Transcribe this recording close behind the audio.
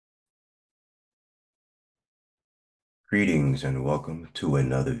Greetings and welcome to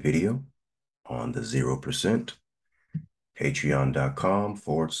another video on the 0%,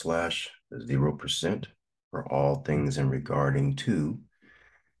 patreon.com/0% for all things in regarding to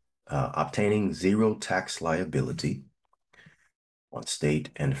obtaining zero tax liability on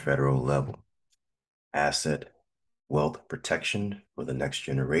state and federal level, asset wealth protection for the next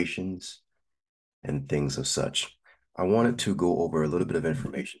generations, and things of such. I wanted to go over a little bit of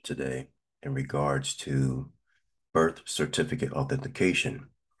information today in regards to birth certificate authentication.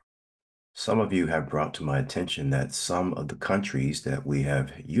 Some of you have brought to my attention that some of the countries that we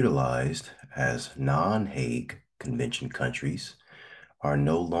have utilized as non-Hague Convention countries are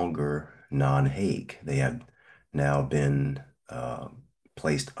no longer non-Hague. They have now been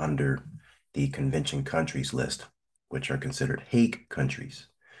placed under the Convention countries list, which are considered Hague countries.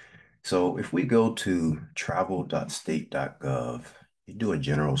 So if we go to travel.state.gov, you do a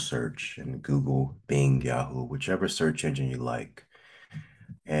general search in Google, Bing, Yahoo, whichever search engine you like,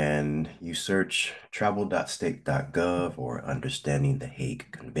 and you search travel.state.gov or understanding the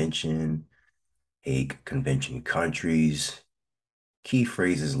Hague Convention, Hague Convention countries, key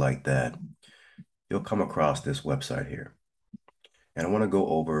phrases like that, you'll come across this website here. And I want to go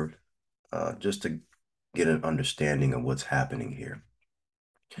over just to get an understanding of what's happening here.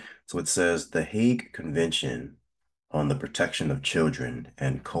 So it says the Hague Convention on the Protection of Children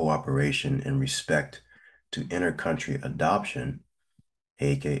and Cooperation in Respect to Inter-Country Adoption,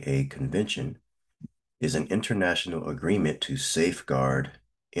 aka Convention, is an international agreement to safeguard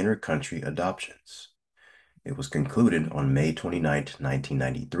inter-country adoptions. It was concluded on May 29,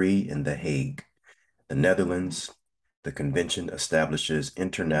 1993 in The Hague, the Netherlands. The convention establishes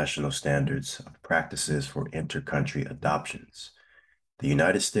international standards of practices for inter-country adoptions. The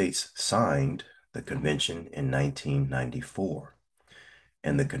United States signed the convention in 1994,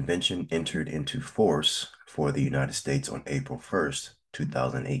 and the convention entered into force for the United States on April 1st,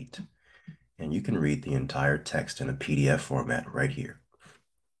 2008. And you can read the entire text in a PDF format right here.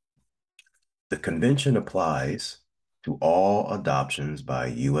 The convention applies to all adoptions by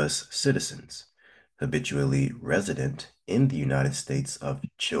U.S. citizens, habitually resident in the United States of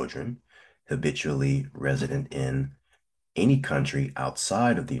children, habitually resident in any country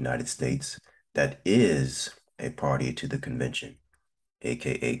outside of the United States that is a party to the convention,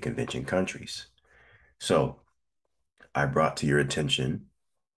 aka convention countries. So I brought to your attention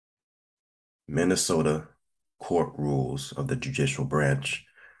Minnesota court rules of the judicial branch,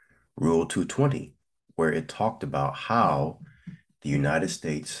 Rule 220, where it talked about how the United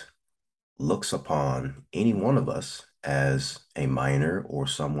States looks upon any one of us as a minor or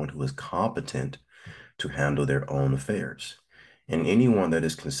someone who is competent to handle their own affairs. And anyone that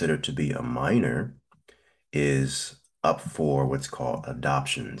is considered to be a minor is up for what's called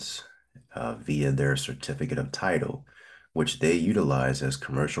adoptions via their certificate of title, which they utilize as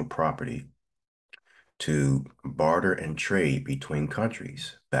commercial property to barter and trade between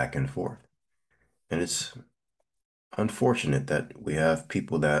countries back and forth. And it's unfortunate that we have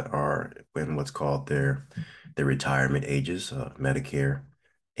people that are in what's called their retirement ages, Medicare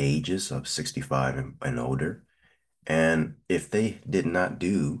ages of 65 and older. And if they did not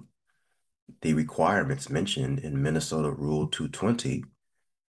do the requirements mentioned in Minnesota Rule 220,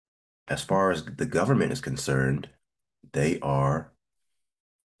 as far as the government is concerned, they are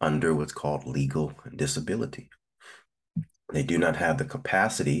under what's called legal disability. They do not have the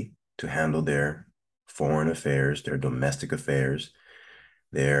capacity to handle their foreign affairs, their domestic affairs,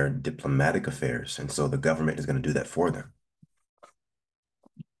 their diplomatic affairs. And so the government is going to do that for them.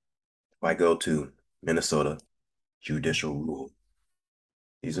 If I go to Minnesota judicial rule,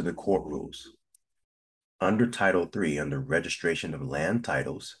 these are the court rules. Under Title III, under registration of land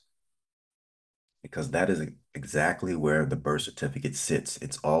titles, because that is exactly where the birth certificate sits.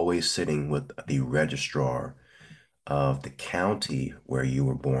 It's always sitting with the registrar of the county where you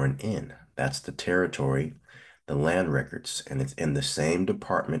were born in. That's the territory, the land records, and it's in the same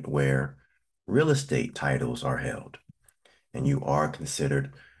department where real estate titles are held, and you are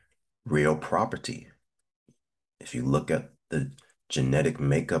considered real property. If you look at the genetic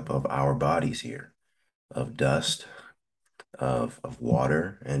makeup of our bodies here, of dust, of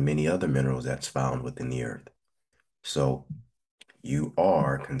water, and many other minerals that's found within the earth. So you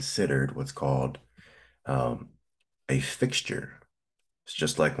are considered what's called a fixture. It's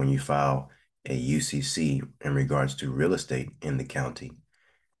just like when you file a UCC in regards to real estate in the county.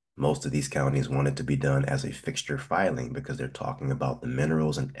 Most of these counties want it to be done as a fixture filing because they're talking about the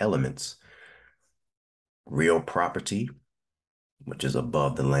minerals and elements, real property, which is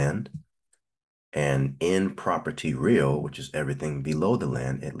above the land, and in property real, which is everything below the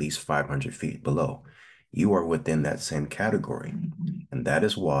land, at least 500 feet below. you are within that same category. And that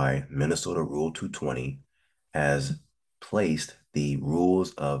is why Minnesota Rule 220 has placed the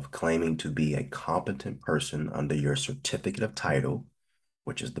rules of claiming to be a competent person under your certificate of title,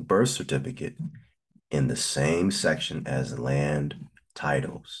 which is the birth certificate, in the same section as land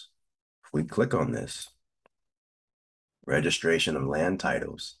titles. If we click on this, registration of land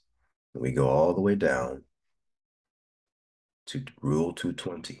titles, and we go all the way down to Rule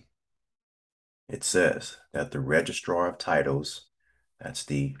 220. It says that the registrar of titles, that's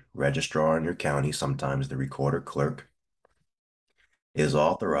the registrar in your county, sometimes the recorder clerk, is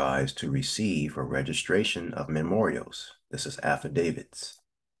authorized to receive a registration of memorials. This is affidavits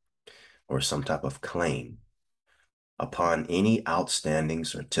or some type of claim upon any outstanding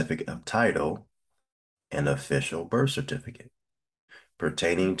certificate of title and official birth certificate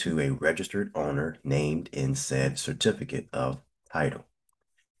pertaining to a registered owner named in said certificate of title,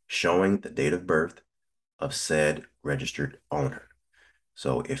 showing the date of birth of said registered owner.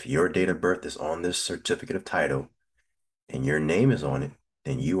 So if your date of birth is on this certificate of title and your name is on it,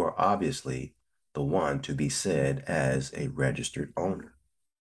 then you are obviously the one to be said as a registered owner.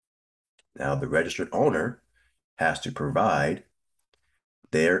 Now, the registered owner has to provide,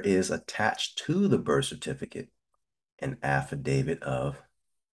 there is attached to the birth certificate an affidavit of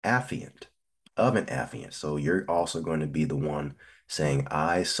affiant, of an affiant. So you're also going to be the one saying,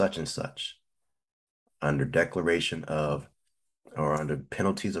 I such and such, under declaration of, or under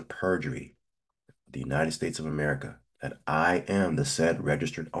penalties of perjury, the United States of America, that I am the said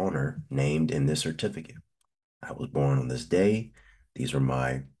registered owner named in this certificate. I was born on this day. These are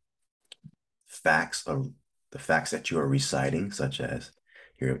my facts of the facts that you are reciting, such as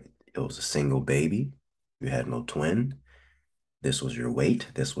it was a single baby, you had no twin, this was your weight,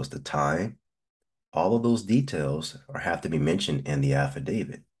 this was the time. All of those details have to be mentioned in the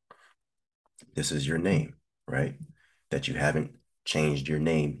affidavit. This is your name, right? That you haven't changed your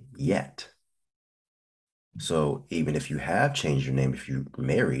name yet. So even if you have changed your name, if you're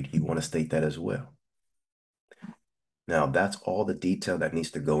married, you want to state that as well. Now, that's all the detail that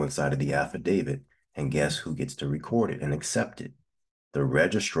needs to go inside of the affidavit. And guess who gets to record it and accept it? The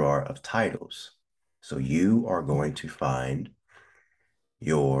registrar of titles. So you are going to find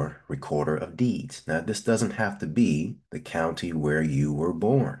your recorder of deeds. Now, this doesn't have to be the county where you were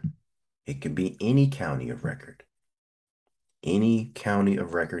born. It could be any county of record. Any county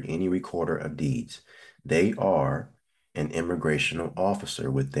of record, any recorder of deeds. They are an immigration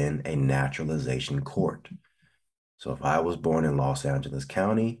officer within a naturalization court. So if I was born in Los Angeles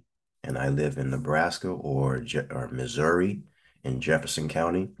County and I live in Nebraska or Missouri in Jefferson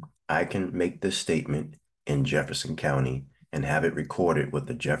County, I can make this statement in Jefferson County and have it recorded with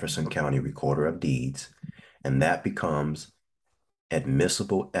the Jefferson County Recorder of Deeds, and that becomes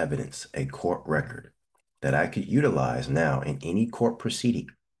admissible evidence, a court record that I could utilize now in any court proceeding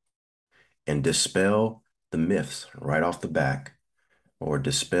and dispel the myths right off the back, or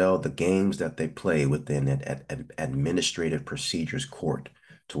dispel the games that they play within an administrative procedures court,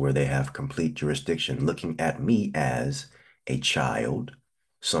 to where they have complete jurisdiction looking at me as a child,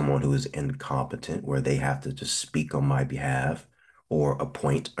 someone who is incompetent, where they have to just speak on my behalf or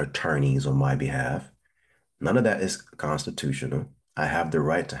appoint attorneys on my behalf. None of that is constitutional. I have the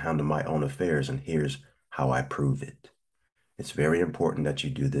right to handle my own affairs, and here's how I prove it. It's very important that you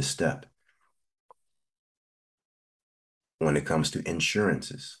do this step. When it comes to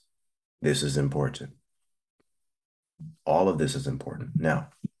insurances, this is important. All of this is important. Now,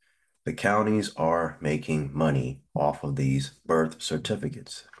 the counties are making money off of these birth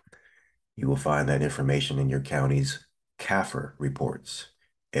certificates. You will find that information in your county's CAFR reports.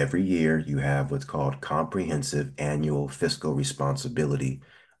 Every year, you have what's called comprehensive annual fiscal responsibility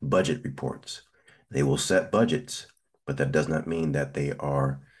budget reports. They will set budgets, but that does not mean that they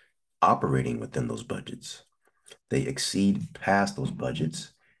are operating within those budgets. They exceed past those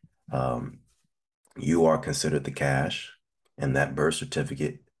budgets. You are considered the cash, and that birth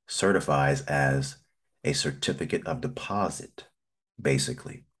certificate certifies as a certificate of deposit,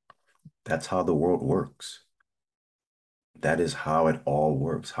 basically. That's how the world works. That is how it all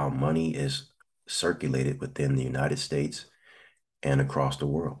works, how money is circulated within the United States and across the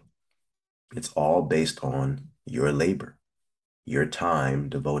world. It's all based on your labor, your time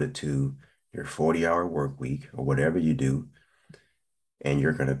devoted to your 40-hour work week or whatever you do, and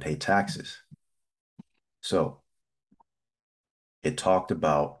you're going to pay taxes. So it talked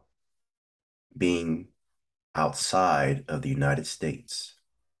about being outside of the United States.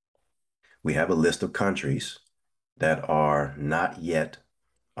 We have a list of countries that are not yet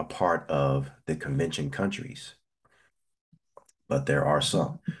a part of the convention countries, but there are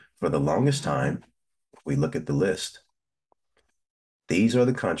some. For the longest time, we look at the list, these are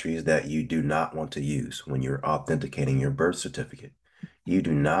the countries that you do not want to use when you're authenticating your birth certificate. You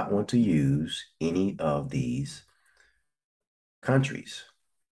do not want to use any of these countries.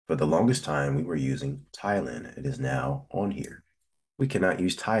 For the longest time, we were using Thailand. It is now on here. We cannot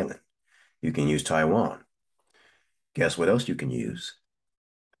use Thailand. You can use Taiwan. Guess what else you can use?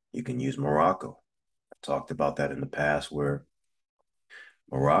 You can use Morocco. I talked about that in the past where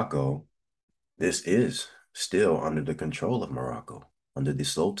Morocco, this is still under the control of Morocco, under the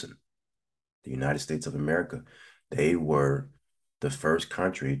Sultan, the United States of America. They were the first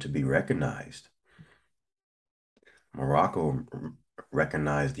country to be recognized. Morocco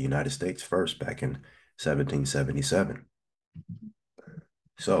recognized the United States first back in 1777.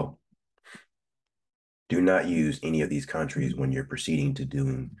 So do not use any of these countries when you're proceeding to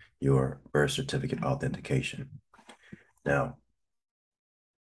doing your birth certificate authentication. Now,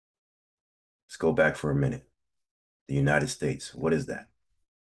 let's go back for a minute. The United States, what is that?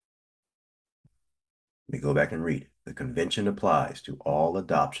 Let me go back and read. The convention applies to all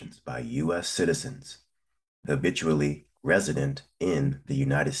adoptions by U.S. citizens habitually resident in the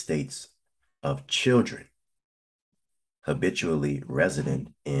United States of children habitually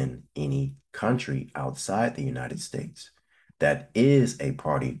resident in any country outside the United States that is a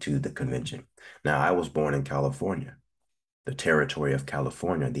party to the convention. Now, I was born in California, the territory of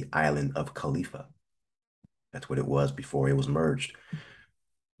California, the island of Khalifa. That's what it was before it was merged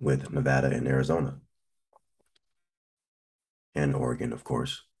with Nevada and Arizona and Oregon, of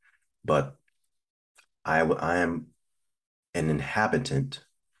course. But I am an inhabitant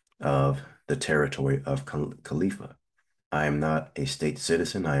of the territory of Khalifa. I am not a state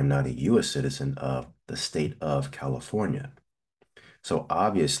citizen. I am not a U.S. citizen of the state of California. So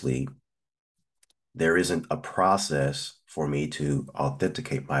obviously, there isn't a process for me to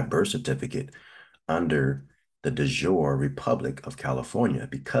authenticate my birth certificate under the de jure Republic of California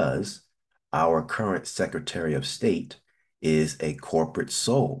because our current Secretary of State is a corporate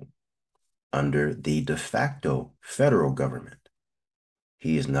sole under the de facto federal government.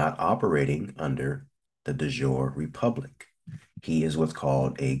 He is not operating under the de jure Republic. He is what's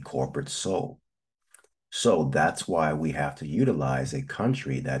called a corporate sole. So that's why we have to utilize a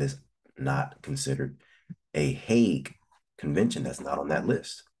country that is not considered a Hague Convention. That's not on that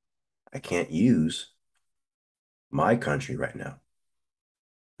list. I can't use my country right now.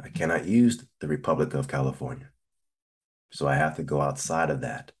 I cannot use the Republic of California. So I have to go outside of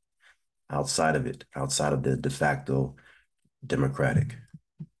that, outside of it, outside of the de facto democratic.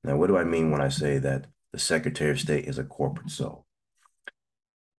 Now, what do I mean when I say that the Secretary of State is a corporate sole?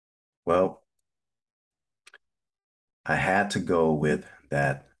 Well, I had to go with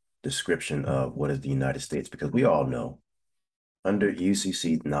that description of what is the United States because we all know under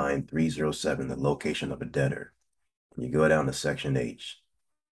UCC 9307, the location of a debtor, you go down to Section H.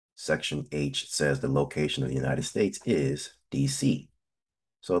 Section H says the location of the United States is DC.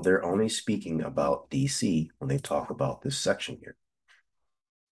 So they're only speaking about DC when they talk about this section here.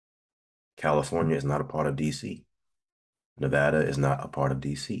 California is not a part of DC. Nevada is not a part of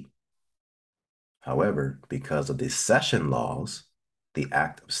DC. However, because of the cession laws, the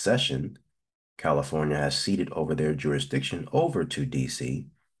Act of Cession, California has ceded over their jurisdiction over to DC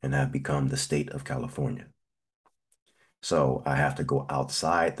and have become the state of California. So I have to go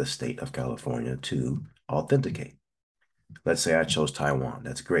outside the state of California to authenticate. Let's say I chose Taiwan.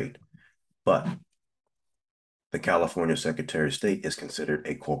 That's great. But the California Secretary of State is considered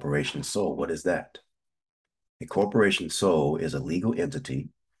a corporation sole. What is that? A corporation sole is a legal entity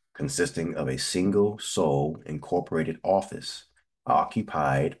consisting of a single sole incorporated office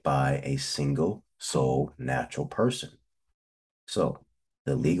occupied by a single sole natural person. So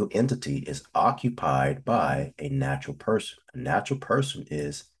the legal entity is occupied by a natural person. A natural person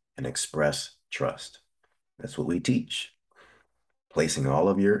is an express trust. That's what we teach. Placing all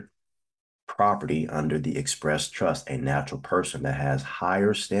of your property under the express trust, a natural person that has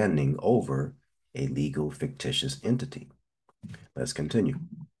higher standing over a legal fictitious entity. Let's continue.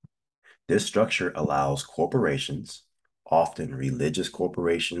 This structure allows corporations, often religious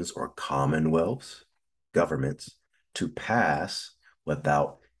corporations or commonwealths, governments, to pass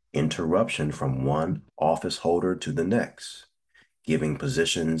without interruption from one office holder to the next, giving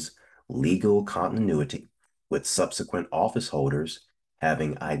positions legal continuity with subsequent office holders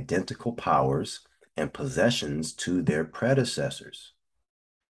having identical powers and possessions to their predecessors.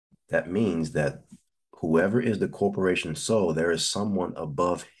 That means that whoever is the corporation sole, there is someone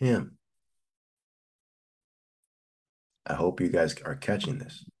above him. I hope you guys are catching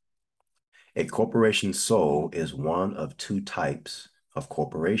this. A corporation sole is one of two types of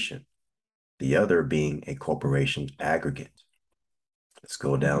corporation. the other being a corporation aggregate. Let's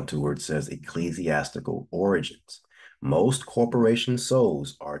go down to where it says ecclesiastical origins. Most corporation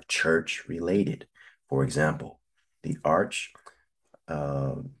souls are church related. For example, the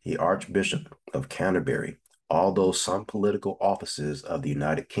Archbishop of Canterbury, although some political offices of the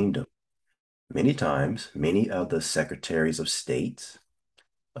United Kingdom, many times, many of the secretaries of states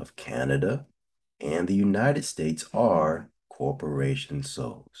of Canada and the United States are corporation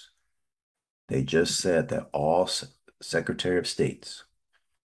souls. They just said that all Secretary of States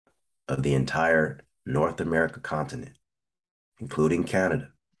of the entire North America continent, including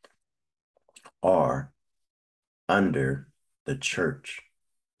Canada, are under the church.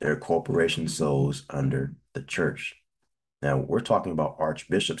 They're corporation souls under the church. Now, we're talking about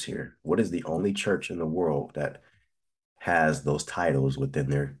archbishops here. What is the only church in the world that has those titles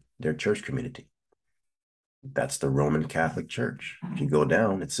within their church community? That's the Roman Catholic Church. If you go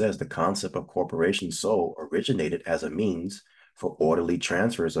down, it says the concept of corporation soul originated as a means for orderly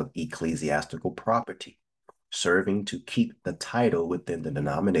transfers of ecclesiastical property, serving to keep the title within the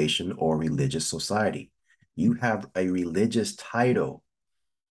denomination or religious society. You have a religious title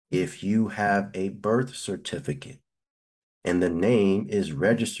if you have a birth certificate and the name is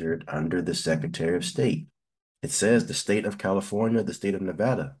registered under the Secretary of State. It says the state of California, the state of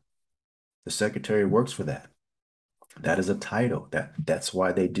Nevada. The secretary works for that. That is a title. That's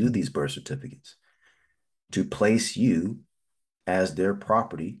why they do these birth certificates, to place you as their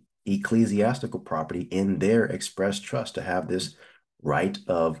property, ecclesiastical property, in their express trust, to have this right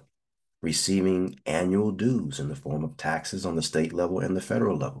of receiving annual dues in the form of taxes on the state level and the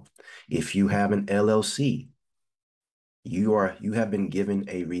federal level. If you have an LLC, you have been given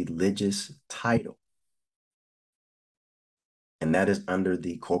a religious title, and that is under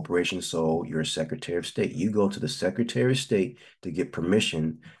the corporation soul, your Secretary of State. You go to the Secretary of State to get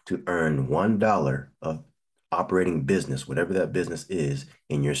permission to earn $1 of operating business, whatever that business is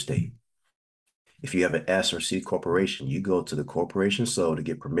in your state. If you have an S or C corporation, you go to the corporation soul to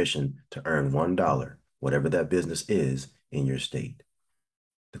get permission to earn $1, whatever that business is in your state.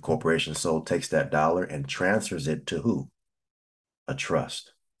 The corporation soul takes that dollar and transfers it to who? A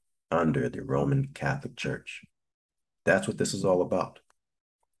trust under the Roman Catholic Church. That's what this is all about.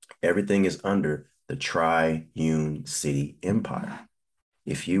 Everything is under the triune city empire.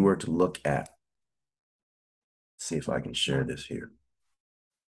 If you were to look at, see if I can share this here.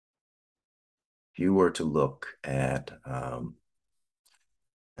 If you were to look at,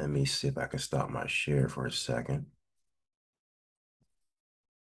 let me see if I can stop my share for a second.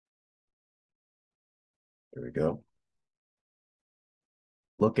 There we go.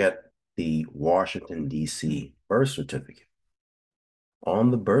 Look at the Washington, D.C. birth certificate. On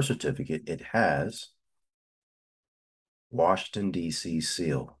the birth certificate, it has Washington, D.C.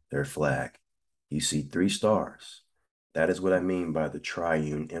 seal, their flag. You see 3 stars. That is what I mean by the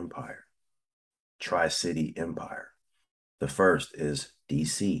triune empire, tri-city empire. The first is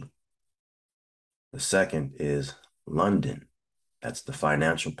D.C. The second is London. That's the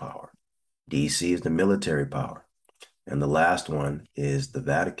financial power. D.C. is the military power. And the last one is the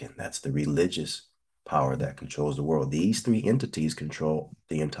Vatican. That's the religious power that controls the world. These 3 entities control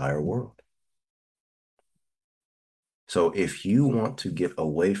the entire world. So if you want to get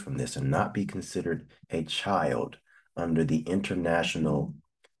away from this and not be considered a child under the international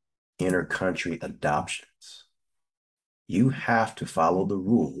inter-country adoptions, you have to follow the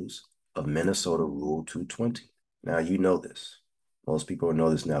rules of Minnesota Rule 220. Now, you know this. Most people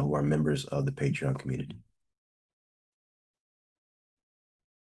know this now who are members of the Patreon community.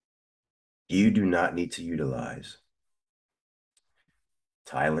 You do not need to utilize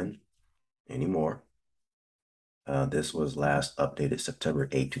Thailand anymore. This was last updated September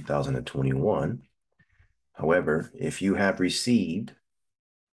 8, 2021. However, if you have received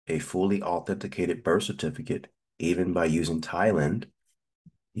a fully authenticated birth certificate, even by using Thailand,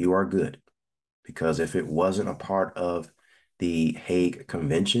 you are good. Because if it wasn't a part of the Hague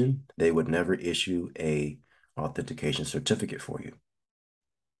Convention, they would never issue a authentication certificate for you.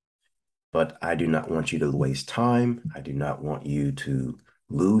 But I do not want you to waste time. I do not want you to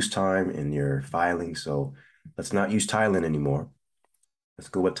lose time in your filing. So let's not use Thailand anymore. Let's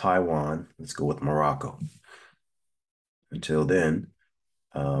go with Taiwan. Let's go with Morocco. Until then,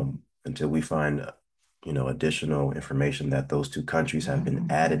 until we find additional information that those 2 countries have been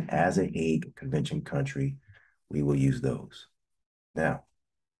added as a Hague Convention country, we will use those. Now,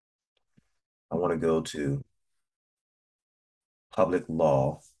 I want to go to Public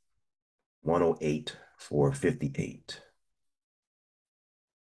Law 108/458.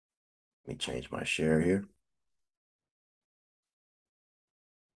 Let me change my share here.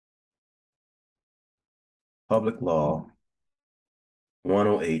 Public Law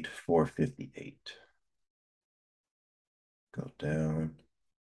 108-458. Go down.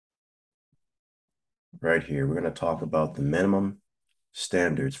 Right here, we're going to talk about the minimum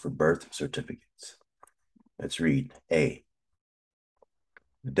standards for birth certificates. Let's read A.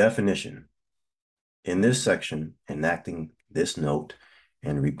 The definition. In this section, enacting this note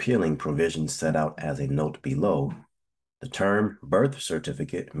and repealing provisions set out as a note below, the term birth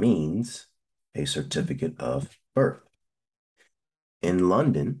certificate means a certificate of birth. In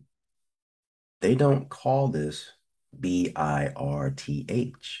London, they don't call this BIRTH.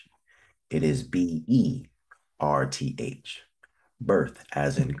 It is BERTH, birth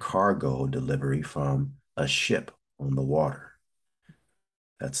as in cargo delivery from a ship on the water.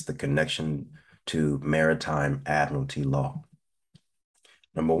 That's the connection to maritime admiralty law.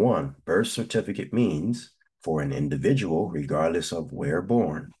 Number one, birth certificate means for an individual, regardless of where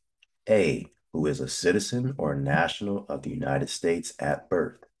born, A, who is a citizen or national of the United States at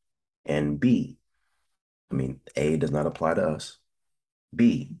birth, and B, A does not apply to us,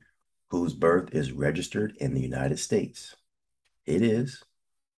 B, whose birth is registered in the United States. It is.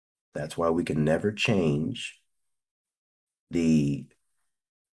 That's why we can never change the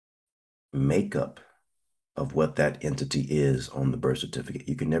makeup of what that entity is on the birth certificate.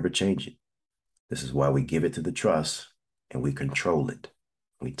 You can never change it. This is why we give it to the trust and we control it.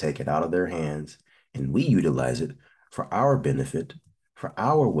 We take it out of their hands and we utilize it for our benefit, for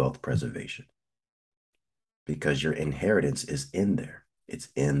our wealth preservation. Because your inheritance is in there. It's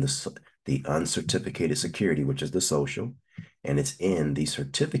in the uncertificated security, which is the social, and it's in the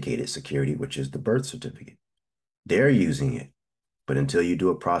certificated security, which is the birth certificate. They're using it, but until you do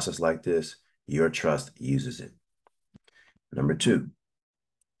a process like this, your trust uses it. Number two,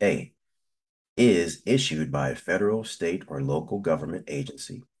 A, is issued by a federal, state, or local government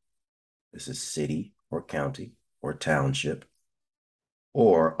agency. This is city or county or township,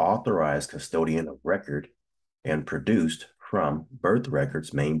 or authorized custodian of record and produced from birth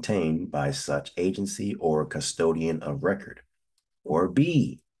records maintained by such agency or custodian of record. Or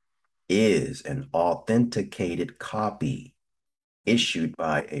B, is an authenticated copy issued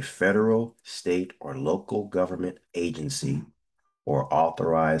by a federal, state, or local government agency or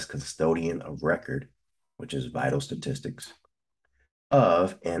authorized custodian of record, which is vital statistics,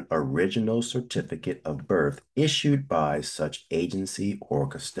 of an original certificate of birth issued by such agency or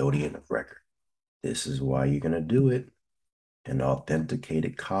custodian of record. This is why you're going to do it. An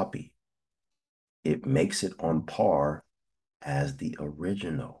authenticated copy. It makes it on par as the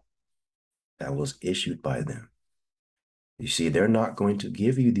original that was issued by them. You see, they're not going to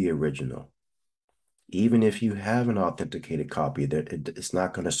give you the original. Even if you have an authenticated copy, it's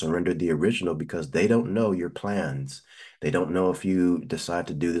not going to surrender the original because they don't know your plans. They don't know if you decide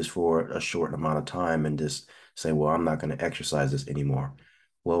to do this for a short amount of time and just say, well, I'm not going to exercise this anymore.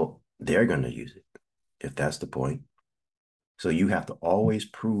 Well, they're going to use it if that's the point. So you have to always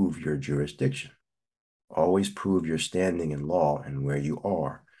prove your jurisdiction, always prove your standing in law and where you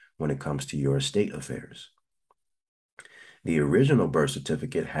are when it comes to your estate affairs. The original birth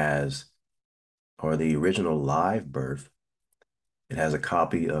certificate has, or the original live birth, it has a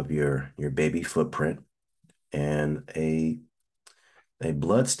copy of your baby footprint and a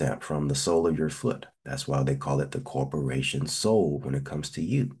blood stamp from the sole of your foot. That's why they call it the corporation sole when it comes to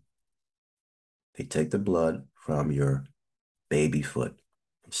you. They take the blood from your baby foot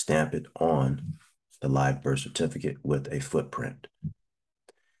and stamp it on the live birth certificate with a footprint.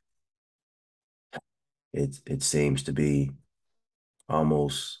 It seems to be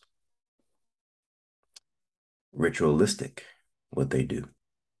almost ritualistic what they do.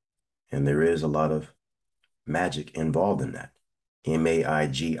 And there is a lot of magic involved in that.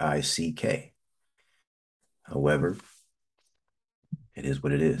 MAIGICK. However, it is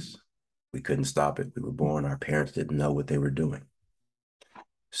what it is. We couldn't stop it. We were born. Our parents didn't know what they were doing.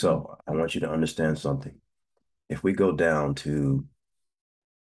 So I want you to understand something. If we go down to,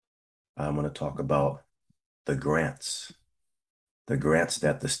 I'm going to talk about the grants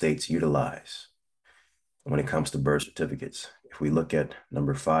that the states utilize when it comes to birth certificates. If we look at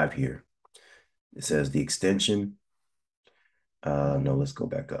number 5 here, it says the extension. No, let's go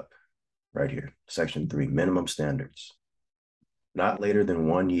back up right here. Section 3, minimum standards. Not later than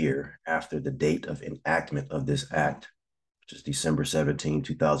 1 year after the date of enactment of this act, which is December 17,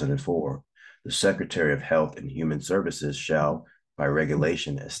 2004, the Secretary of Health and Human Services shall, by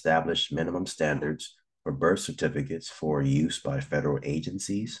regulation, establish minimum standards for birth certificates for use by federal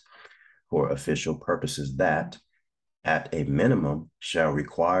agencies for official purposes that, at a minimum, shall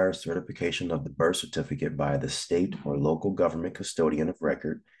require certification of the birth certificate by the state or local government custodian of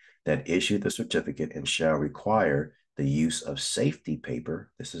record that issued the certificate and shall require the use of safety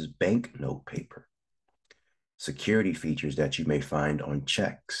paper. This is banknote paper. Security features that you may find on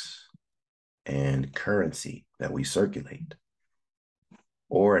checks and currency that we circulate.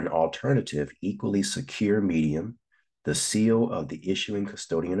 Or an alternative, equally secure medium, the seal of the issuing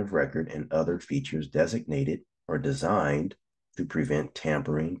custodian of record and other features designated or designed to prevent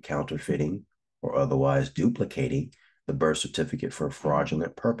tampering, counterfeiting, or otherwise duplicating the birth certificate for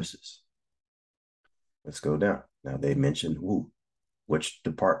fraudulent purposes. Let's go down. Now they mentioned which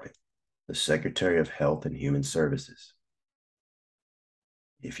department? The Secretary of Health and Human Services.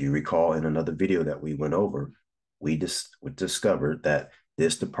 If you recall in another video that we went over, we discovered that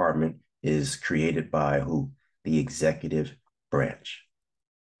this department is created by who? The executive branch.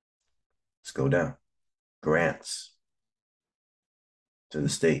 Let's go down. Grants to the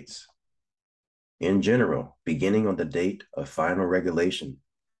states. In general, beginning on the date of final regulation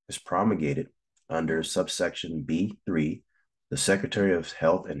is promulgated under subsection B3, the Secretary of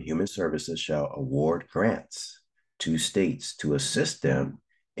Health and Human Services shall award grants to states to assist them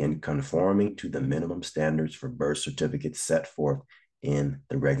in conforming to the minimum standards for birth certificates set forth in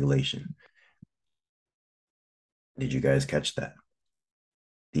the regulation. Did you guys catch that?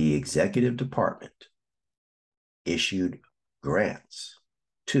 The executive department issued grants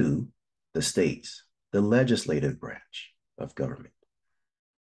to the states, the legislative branch of government,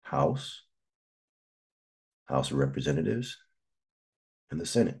 House of Representatives, and the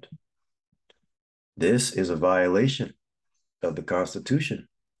Senate. This is a violation of the Constitution.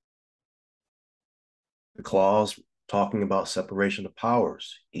 The clause talking about separation of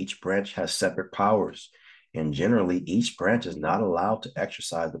powers. Each branch has separate powers, and generally each branch is not allowed to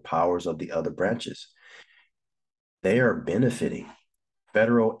exercise the powers of the other branches. They are benefiting,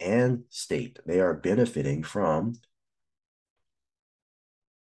 federal and state, they are benefiting from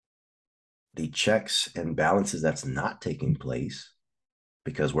the checks and balances that's not taking place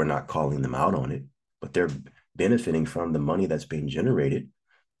because we're not calling them out on it, but they're benefiting from the money that's being generated,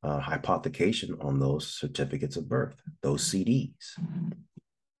 hypothecation on those certificates of birth, those CDs.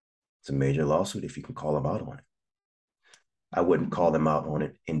 It's a major lawsuit if you can call them out on it. I wouldn't call them out on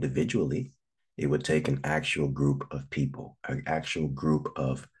it individually. It would take an actual group of people, an actual group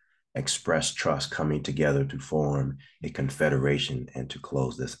of express trust coming together to form a confederation and to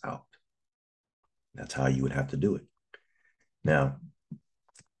close this out. That's how you would have to do it. Now,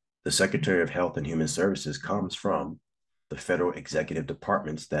 the Secretary of Health and Human Services comes from the federal executive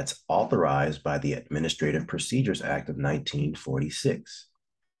departments that's authorized by the Administrative Procedures Act of 1946.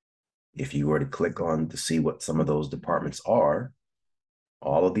 If you were to click on to see what some of those departments are,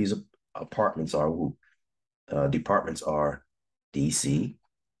 all of these departments are DC,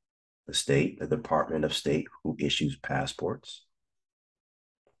 the Department of State, who issues passports.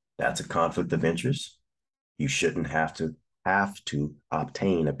 That's a conflict of interest. You shouldn't have to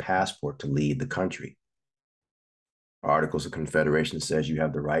obtain a passport to leave the country. Articles of Confederation says you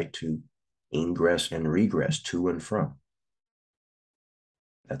have the right to ingress and regress to and from.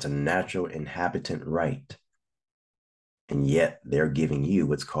 That's a natural inhabitant right. And yet they're giving you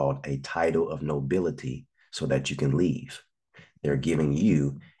what's called a title of nobility so that you can leave. They're giving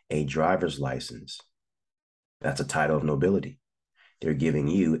you a driver's license. That's a title of nobility. They're giving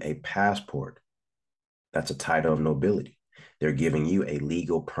you a passport. That's a title of nobility. They're giving you a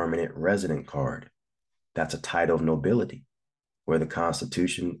legal permanent resident card. That's a title of nobility, where the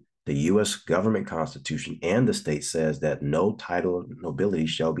Constitution, the U.S. government Constitution, and the state says that no title of nobility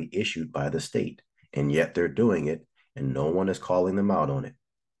shall be issued by the state. And yet they're doing it, and no one is calling them out on it.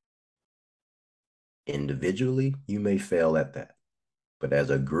 Individually, you may fail at that. But as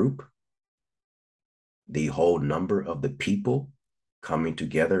a group, the whole number of the people coming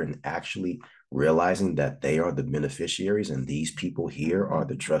together and actually realizing that they are the beneficiaries and these people here are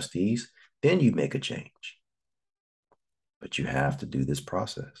the trustees, then you make a change. But you have to do this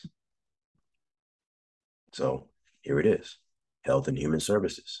process. So here it is, Health and Human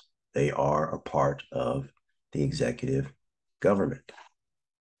Services. They are a part of the executive government.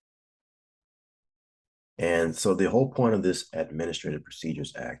 And so the whole point of this Administrative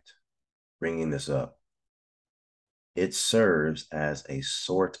Procedures Act, bringing this up, it serves as a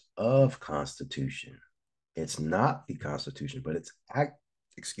sort of constitution. It's not the Constitution, but it's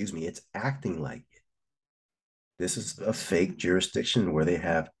acting like it. This is a fake jurisdiction where they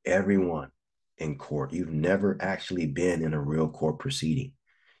have everyone in court. You've never actually been in a real court proceeding.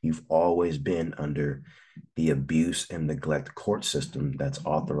 You've always been under the abuse and neglect court system that's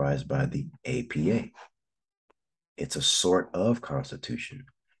authorized by the APA. It's a sort of constitution,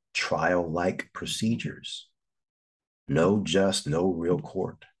 trial-like procedures. No real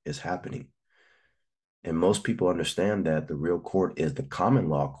court. is happening. And most people understand that the real court is the common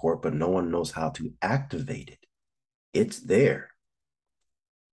law court, but no one knows how to activate it. It's there.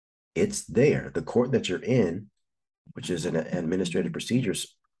 It's there. The court that you're in, which is an administrative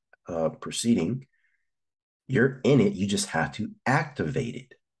procedures proceeding, you're in it. You just have to activate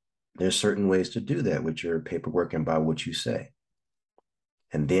it. There's certain ways to do that with your paperwork and by what you say.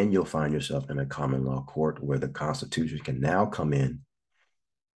 And then you'll find yourself in a common law court where the Constitution can now come in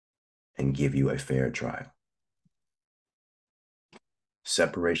and give you a fair trial.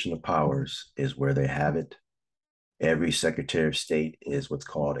 Separation of powers is where they have it. Every Secretary of State is what's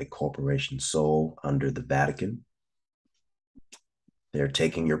called a corporation sole under the Vatican. They're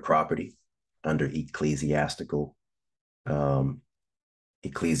taking your property under ecclesiastical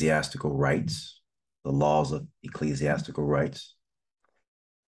rights, the laws of ecclesiastical rights.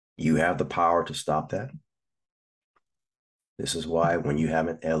 You have the power to stop that. This is why when you have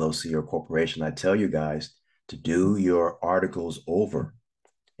an LLC or corporation, I tell you guys to do your articles over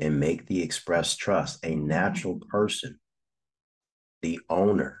and make the express trust a natural person, the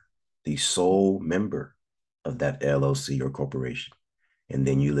owner, the sole member of that LLC or corporation. And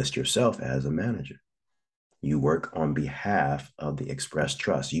then you list yourself as a manager. You work on behalf of the express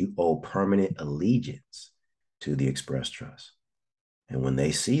trust. You owe permanent allegiance to the express trust. And when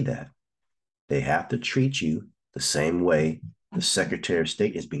they see that, they have to treat you the same way the Secretary of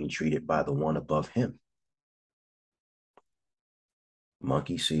State is being treated by the one above him.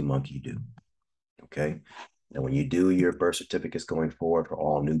 Monkey see, monkey do. Okay. Now, when you do your birth certificates going forward for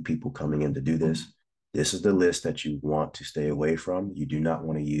all new people coming in to do this, this is the list that you want to stay away from. You do not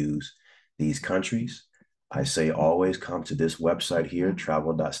want to use these countries. I say always come to this website here,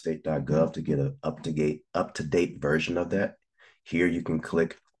 travel.state.gov, to get an up-to-date version of that. Here you can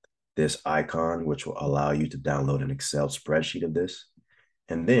click this icon, which will allow you to download an Excel spreadsheet of this.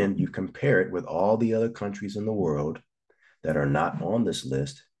 And then you compare it with all the other countries in the world that are not on this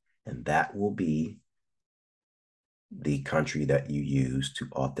list, and that will be the country that you use to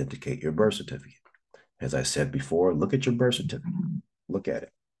authenticate your birth certificate. As I said before, look at your birth certificate. Look at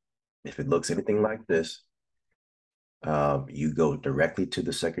it. If it looks anything like this, you go directly to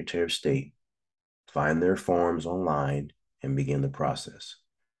the Secretary of State, find their forms online, and begin the process.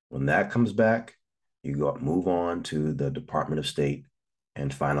 When that comes back, you move on to the Department of State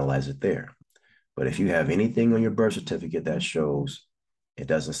and finalize it there. But if you have anything on your birth certificate that shows, it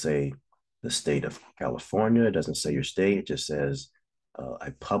doesn't say the state of California, it doesn't say your state, it just says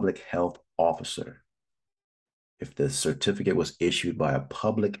a public health officer. If the certificate was issued by a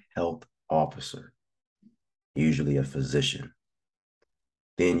public health officer, usually a physician,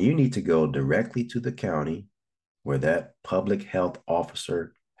 then you need to go directly to the county where that public health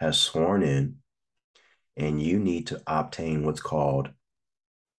officer has sworn in, and you need to obtain what's called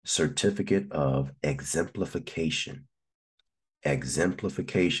certificate of exemplification.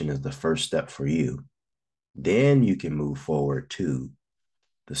 Exemplification is the first step for you. Then you can move forward to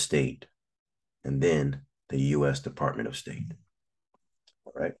the state and then the U.S. Department of State.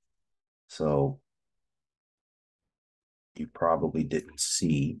 All right. So you probably didn't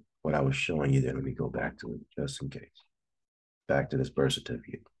see what I was showing you there. Let me go back to it just in case. Back to this birth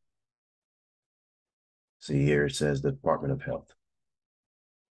certificate. See here, it says the Department of Health.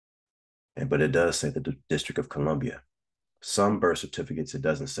 But it does say the District of Columbia. Some birth certificates, it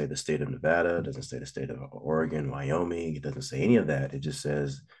doesn't say the state of Nevada, it doesn't say the state of Oregon, Wyoming, it doesn't say any of that. It just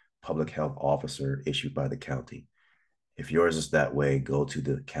says public health officer issued by the county. If yours is that way, go to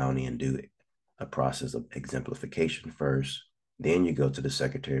the county and do a process of exemplification first. Then you go to the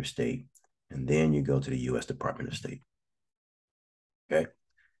Secretary of State, and then you go to the U.S. Department of State. Okay.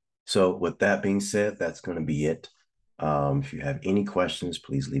 So with that being said, that's going to be it. If you have any questions,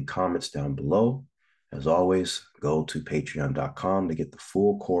 please leave comments down below. As always, go to patreon.com to get the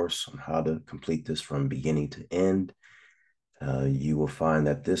full course on how to complete this from beginning to end. You will find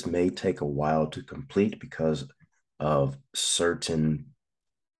that this may take a while to complete because of certain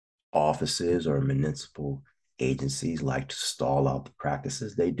offices or municipal agencies like to stall out the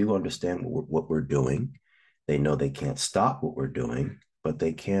practices. They do understand what we're doing. They know they can't stop what we're doing, but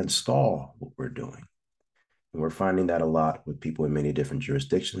they can stall what we're doing. And we're finding that a lot with people in many different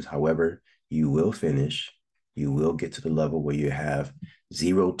jurisdictions. However, you will finish. You will get to the level where you have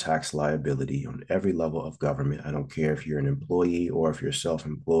zero tax liability on every level of government. I don't care if you're an employee or if you're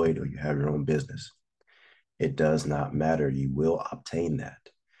self-employed or you have your own business. It does not matter. You will obtain that.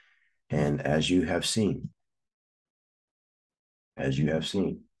 And as you have seen,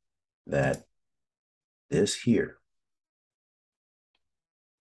 that this here,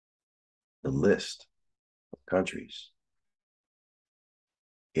 the list of countries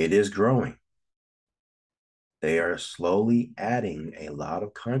It is growing. They are slowly adding a lot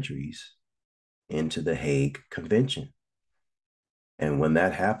of countries into the Hague Convention. And when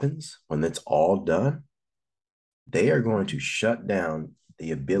that happens, when it's all done, they are going to shut down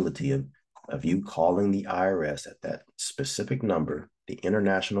the ability of you calling the IRS at that specific number, the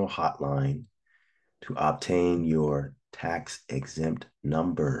international hotline, to obtain your tax exempt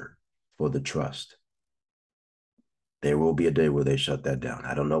number for the trust. There will be a day where they shut that down.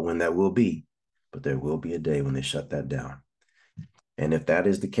 I don't know when that will be, but there will be a day when they shut that down. And if that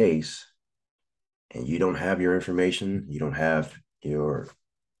is the case, and you don't have your information, you don't have your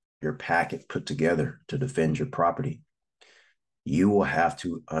packet put together to defend your property, you will have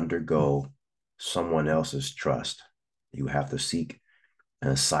to undergo someone else's trust. You have to seek an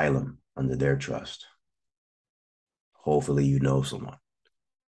asylum under their trust. Hopefully, you know someone.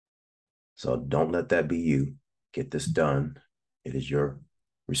 So don't let that be you. Get this done. It is your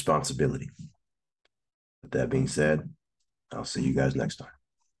responsibility. With that being said, I'll see you guys next time.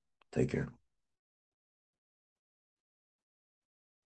 Take care.